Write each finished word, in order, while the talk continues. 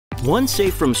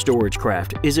OneXafe from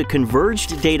StorageCraft is a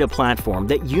converged data platform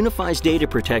that unifies data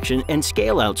protection and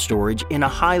scale-out storage in a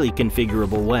highly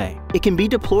configurable way. It can be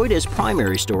deployed as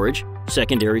primary storage,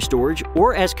 secondary storage,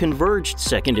 or as converged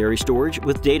secondary storage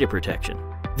with data protection.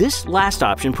 This last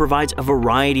option provides a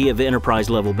variety of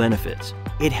enterprise-level benefits.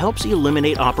 It helps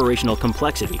eliminate operational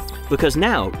complexity because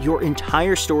now your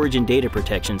entire storage and data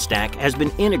protection stack has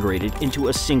been integrated into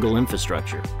a single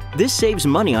infrastructure. This saves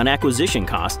money on acquisition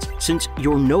costs since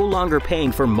you're no longer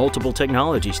paying for multiple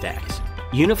technology stacks.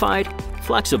 Unified,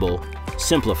 flexible,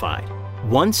 simplified.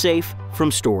 OneXafe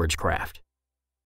from StorageCraft.